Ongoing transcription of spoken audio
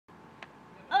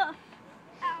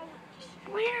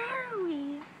Where are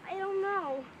we? I don't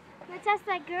know. Let's ask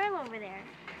that girl over there.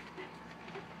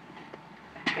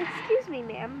 Excuse me,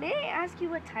 ma'am. May I ask you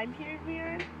what time period we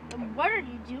are in? And what are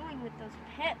you doing with those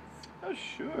pits? Oh,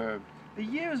 sure. The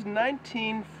year is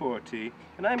 1940,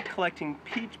 and I'm collecting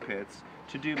peach pits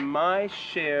to do my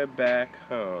share back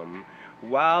home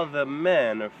while the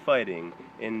men are fighting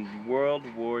in World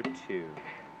War II.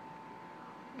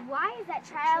 Why is that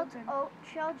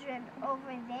children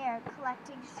over there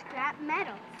collecting scrap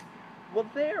metals? Well,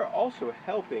 they're also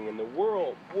helping in the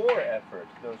World War effort,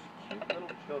 those cute little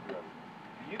children.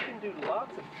 You can do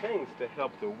lots of things to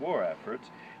help the war efforts.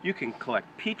 You can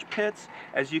collect peach pits.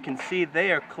 As you can see,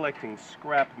 they are collecting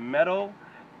scrap metal,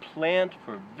 plant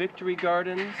for victory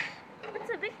gardens.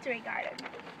 What's a victory garden?